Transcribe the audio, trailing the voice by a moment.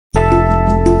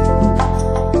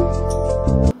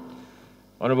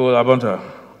Honorable Abonta.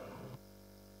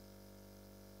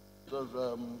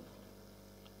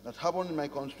 That happened in my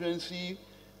constituency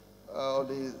on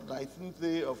the 19th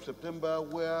day of September,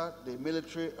 where the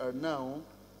military are now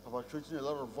perpetrating a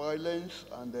lot of violence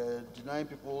and denying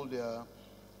people their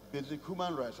basic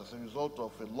human rights as a result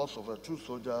of the loss of 2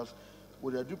 soldiers.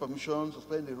 With their due permission,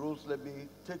 suspend the rules. Let me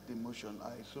take the motion.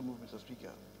 I so move, Mr.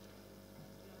 Speaker.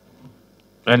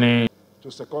 Any? To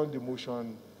second the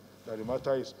motion that the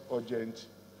matter is urgent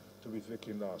to be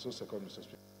taken now. So second, Mr.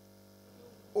 Speaker.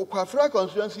 Ukwa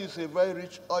constituency is a very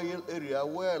rich oil area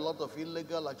where a lot of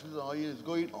illegal activity on oil is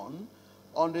going on.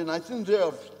 On the 19th day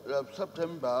of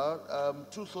September,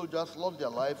 2 soldiers lost their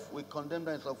life. We condemn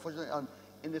that. It's unfortunate, and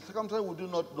in the circumstance we do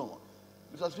not know.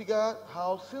 Mr. Speaker,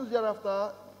 how since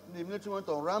thereafter the military went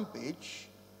on rampage,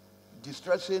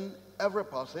 distressing every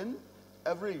person,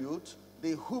 every youth.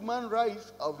 The human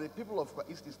rights of the people of Ukwa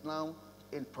East is now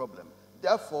in problem.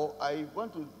 Therefore, I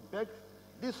want to beg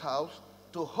this House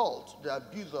to halt the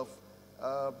abuse of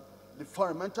the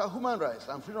fundamental human rights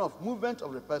and freedom of movement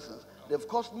of the persons. They've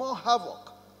caused more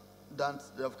havoc than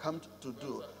they have come to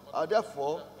do.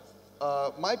 Therefore,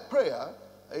 my prayer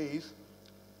is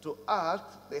to ask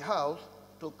the House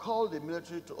to call the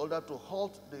military to order to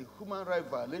halt the human rights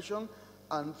violation,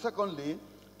 and secondly,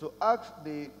 to ask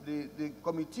the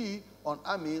Committee on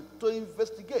Army to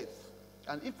investigate,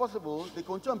 and if possible, the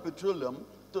Committee on Petroleum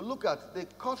to look at the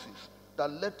causes that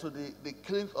led to the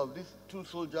killings of these 2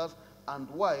 soldiers and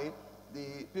why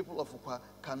the people of Ukwa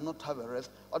cannot have a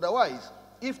rest. Otherwise,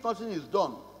 if nothing is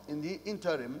done in the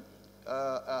interim,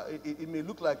 it may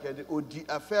look like the OD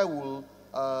affair will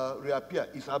reappear.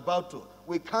 It's about to.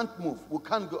 We can't move. We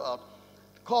can't go out.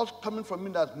 Calls coming from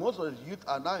me that most of the youth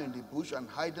are now in the bush and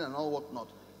hiding and all whatnot.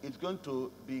 It's going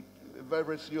to be very,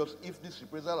 very serious if this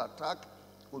reprisal attack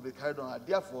will be carried on. I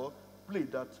therefore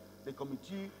plead that the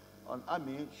Committee on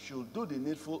Army should do the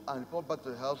needful and report back to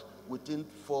the House within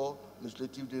 4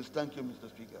 legislative days. Thank you, Mr.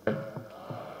 Speaker.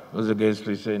 Those against,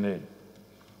 please say nay.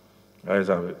 Ayes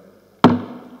have it.